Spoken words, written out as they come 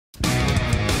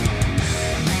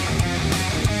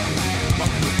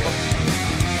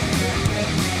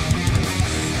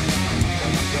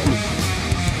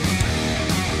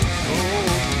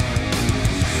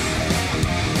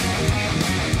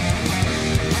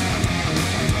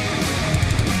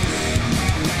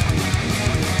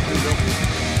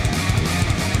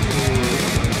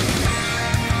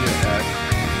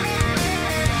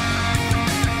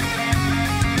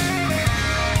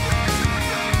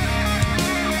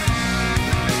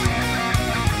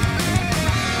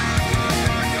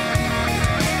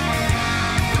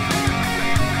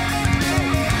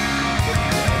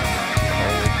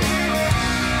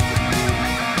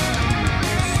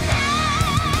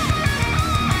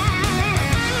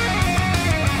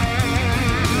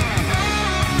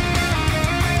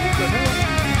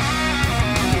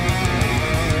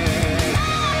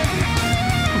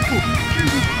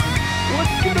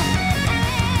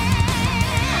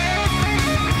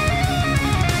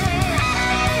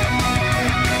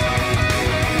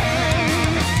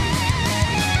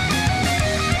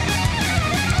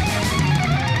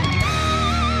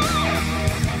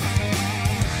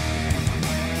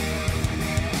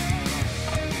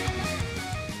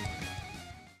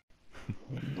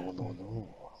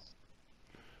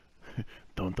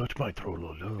Don't touch my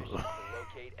Trolala.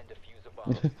 Locate and defuse a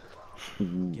bomb.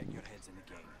 Get your heads in the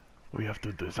game. We have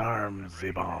to disarm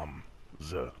the bomb.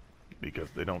 Because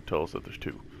they don't tell us that there's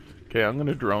two. Okay, I'm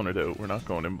gonna drone it out. We're not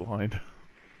going in blind.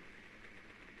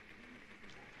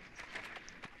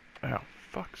 Ow,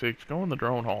 fuck's sakes, go in the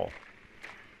drone hall.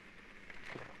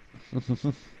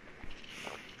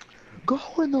 Go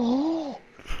in the hole!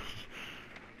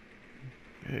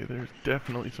 Hey, there's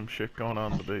definitely some shit going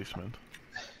on in the basement.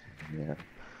 Yeah.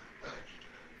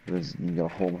 You got a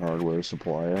home hardware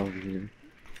supply out here.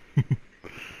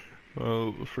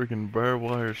 Oh, the freaking barbed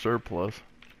wire surplus.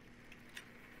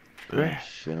 Oh,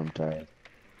 shit, I'm tired.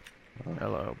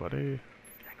 Hello, buddy.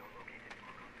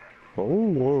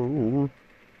 Hello.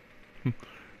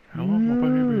 Hello, my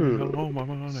baby. Hello, my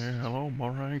money. Hello, my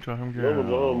ragtime girl. A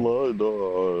bomb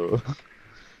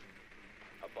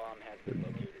has been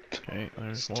located. Okay,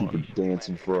 there's Stupid one.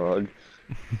 dancing frog.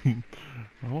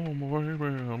 Hello, my baby.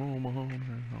 Hello, my honey.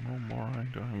 Hello, my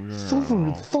ragtime girl.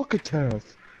 Suffering fuck attack.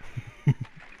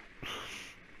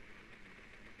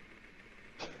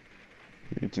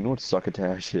 Do you know what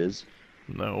succotash is?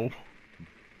 No.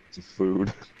 It's a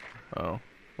food. Oh.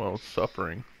 Well, it's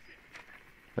suffering.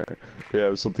 Yeah,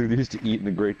 it was something they used to eat in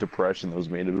the Great Depression that was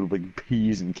made out of like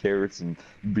peas and carrots and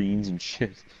beans and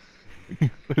shit.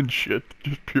 And shit.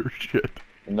 Just pure shit.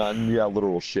 Not, yeah,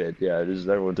 literal shit. Yeah, just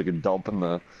everyone took a dump in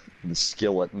the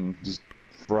skillet and just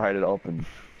fried it up and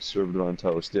served it on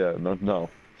toast. Yeah, no.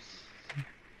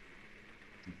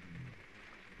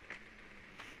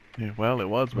 Yeah, well, it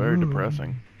was very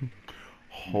depressing.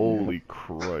 Holy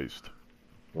Christ.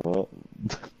 Well,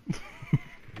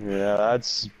 yeah,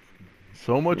 that's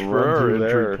So much for run our through entry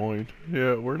there. point.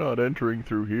 Yeah, we're not entering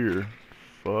through here.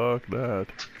 Fuck that.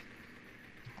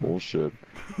 Bullshit.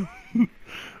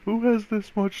 Who has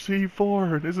this much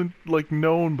C4 and isn't, like,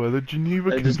 known by the Geneva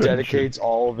It just Convention? dedicates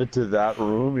all of it to that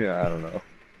room? Yeah, I don't know.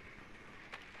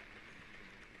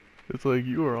 It's like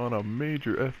you are on a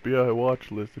major FBI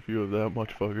watch list if you have that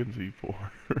much fucking C4.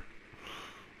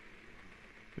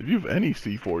 If you have any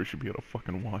C4, you should be on a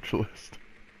fucking watch list.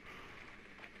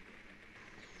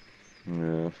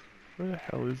 Yeah. Where the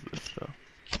hell is this stuff?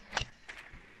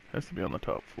 Has to be on the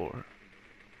top floor.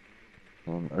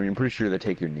 I mean, I'm pretty sure they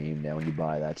take your name now when you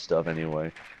buy that stuff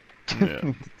anyway.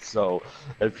 Yeah. So,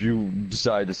 if you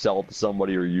decide to sell it to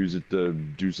somebody or use it to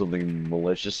do something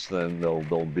malicious, then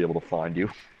they'll be able to find you.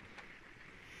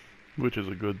 Which is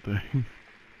a good thing.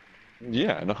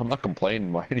 Yeah, no, I'm not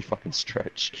complaining by any fucking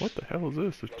stretch. What the hell is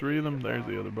this? There's three of them. There's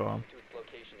the other bomb. To its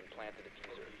location and plant the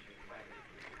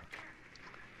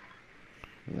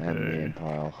diffuser. That Hey. man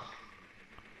pile.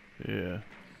 Yeah.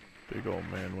 Big old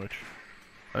man witch.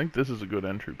 I think this is a good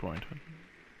entry point.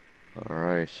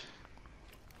 Alright.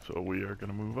 So we are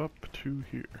gonna move up to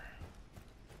here.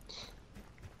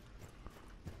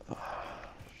 Thought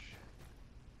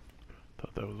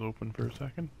that was open for a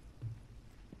second.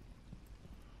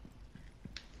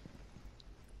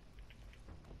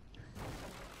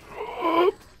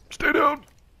 Stay down!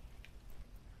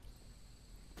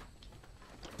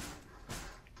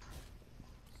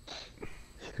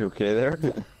 You okay there?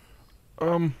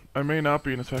 I may not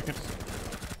be in a second.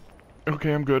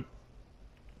 Okay, I'm good.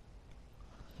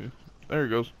 Yeah, there he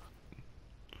goes.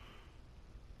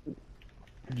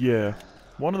 Yeah.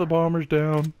 One of the bombers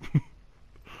down.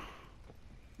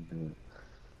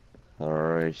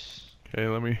 Alright. Okay,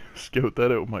 let me scout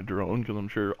that out with my drone, because I'm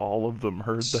sure all of them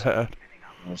heard that.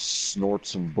 I'll snort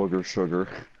some booger sugar.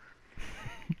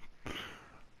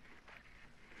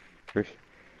 You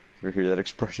hear that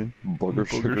expression? Booger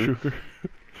sugar?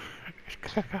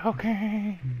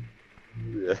 Okay.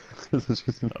 Yeah.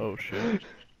 Oh shit.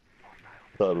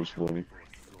 That was funny.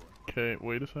 Okay,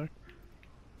 wait a sec.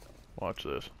 Watch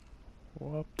this.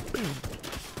 Whoop. Boom.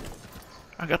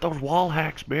 I got those wall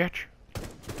hacks, bitch.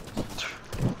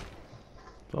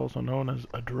 It's also known as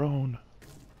a drone.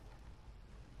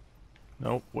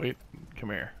 Nope, wait. Come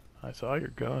here. I saw your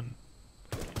gun.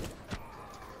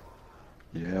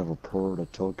 You have a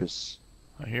Prototocus.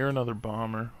 I hear another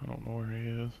bomber. I don't know where he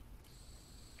is.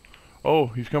 Oh,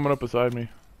 he's coming up beside me.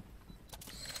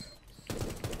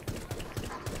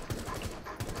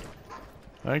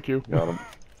 Thank you. Got him.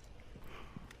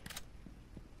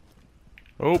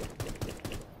 Oh.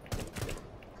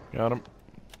 Got him.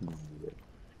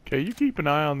 Okay, you keep an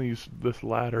eye on this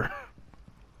ladder.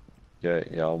 Yeah,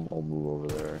 I'll move over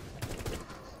there.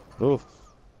 Oof.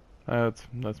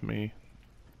 That's me.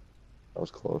 That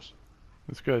was close.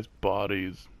 This guy's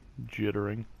body's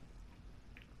jittering.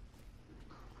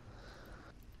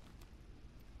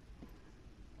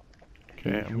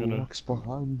 Okay, I'm Who gonna walks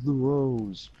behind the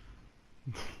rose?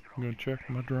 check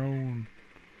my drone.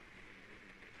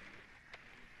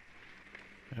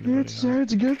 Anybody It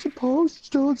says against the post,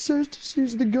 still it says to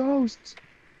seize the ghosts.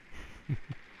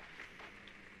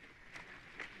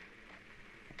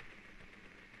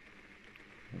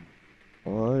 I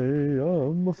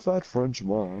am a fat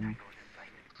Frenchman.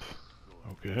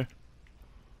 Okay.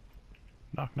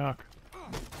 Knock, knock.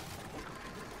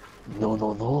 No,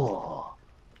 no, no.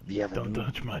 Don't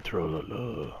touch my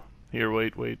Trolala. Here,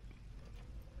 wait.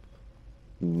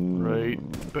 Mm. Right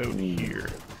about here.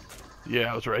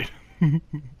 Yeah, I was right.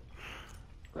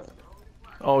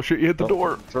 Oh shit, you hit the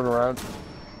door. Turn around.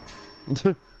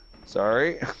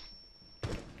 Sorry.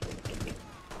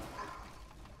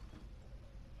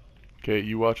 Okay,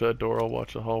 you watch that door, I'll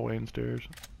watch the hallway and stairs.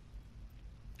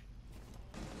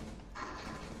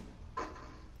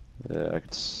 Yeah, I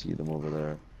can see them over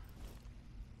there.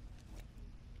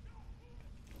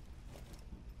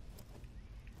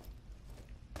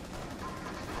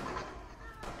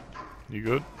 You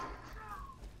good?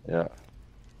 Yeah.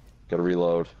 Gotta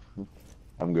reload.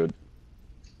 I'm good.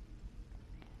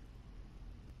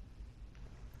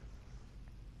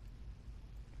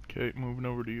 Okay, moving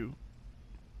over to you.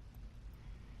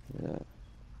 Yeah.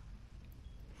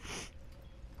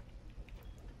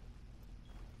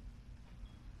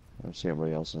 I don't see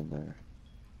anybody else in there.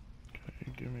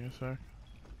 Okay, give me a sec.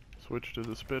 Switch to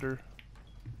the spitter.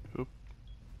 Oop.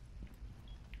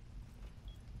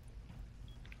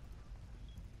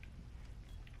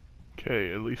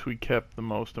 Okay, at least we kept the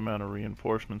most amount of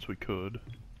reinforcements we could.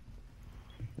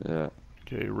 Yeah.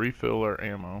 Okay, refill our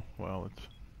ammo. Well, it's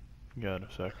got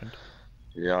a second.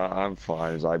 Yeah, I'm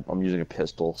fine. I'm using a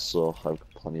pistol, so I have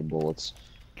plenty of bullets.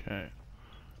 Okay.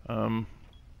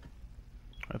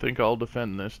 I think I'll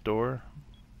defend this door.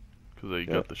 Because I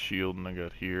got the shield and I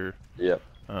got here. Yep.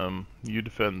 You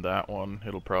defend that one.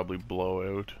 It'll probably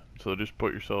blow out. So just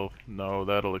put yourself... No,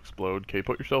 that'll explode. Okay,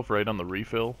 put yourself right on the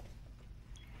refill.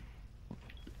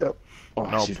 Yep. Oh,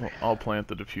 And I'll plant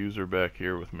the diffuser back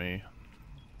here with me.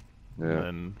 Yeah. And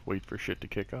then wait for shit to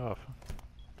kick off.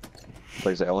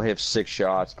 Like I said, I only have 6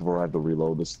 shots before I have to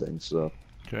reload this thing, so...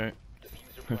 Okay.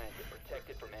 Diffuser planted.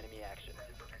 Protected from enemy action.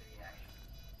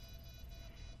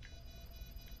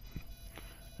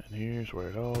 And here's where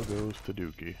it all goes to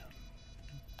Dookie.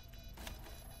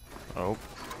 Oh.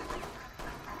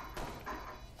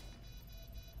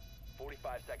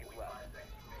 45 seconds left.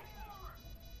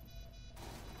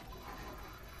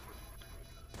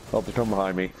 Oh, they're coming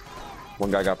behind me.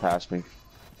 One guy got past me.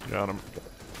 Got him.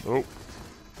 Oh.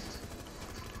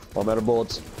 I'm out of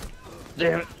bullets.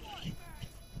 Damn it.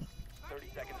 30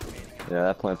 seconds remaining. Yeah,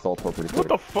 that plant fell apart pretty What quick.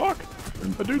 the fuck?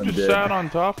 The dude I'm just dead. sat on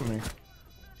top of me.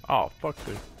 Oh, fuck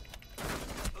dude.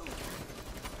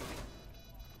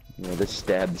 Yeah, they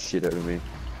stabbed the shit out of me.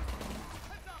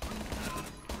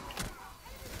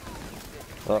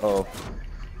 Uh-oh.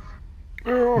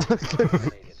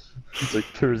 It's like,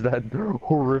 there's that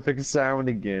horrific sound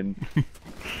again.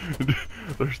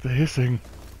 There's the hissing.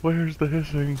 Where's the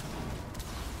hissing?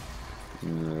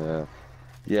 Yeah.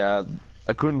 Yeah,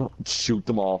 I couldn't shoot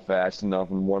them all fast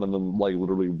enough, and one of them, like,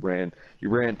 literally he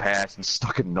ran past and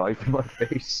stuck a knife in my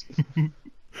face.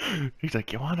 He's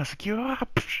like, you wanna skew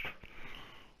up?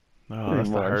 Oh, Pretty that's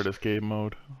the much. hardest game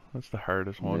mode. That's the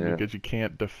hardest one Yeah. because you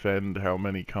can't defend how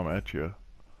many come at you.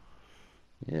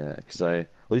 Yeah, because at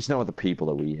least not with the people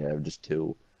that we have, just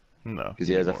 2. No. Because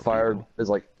yeah, as I more fired, people. it's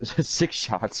like 6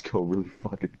 shots go really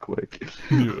fucking quick.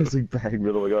 Yeah. It's like bang,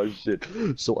 middle, like, oh shit.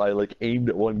 So I like aimed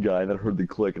at one guy and then I heard the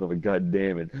click and I'm like, god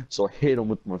damn it. So I hit him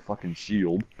with my fucking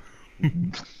shield.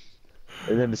 And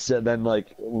then then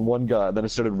like one guy, then I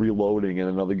started reloading and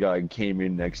another guy came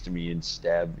in next to me and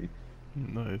stabbed me.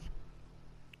 Nice.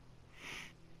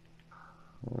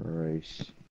 Alright.